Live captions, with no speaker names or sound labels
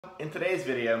In today's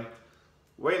video,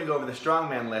 we're going to go over the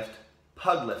strongman lift,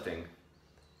 pug lifting.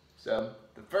 So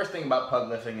the first thing about pug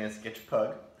lifting is get your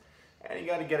pug, and you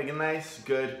got to get a nice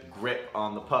good grip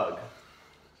on the pug.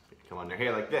 Come under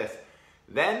here like this.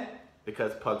 Then,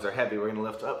 because pugs are heavy, we're going to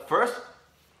lift up first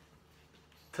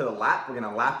to the lap. We're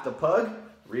going to lap the pug,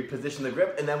 reposition the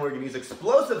grip, and then we're going to use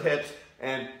explosive hips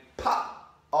and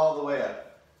pop all the way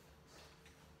up.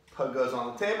 Pug goes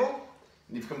on the table,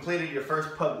 and you've completed your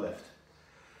first pug lift.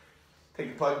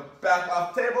 Take the pug back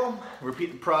off the table,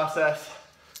 repeat the process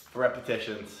for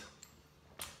repetitions.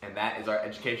 And that is our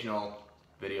educational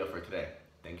video for today.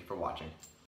 Thank you for watching.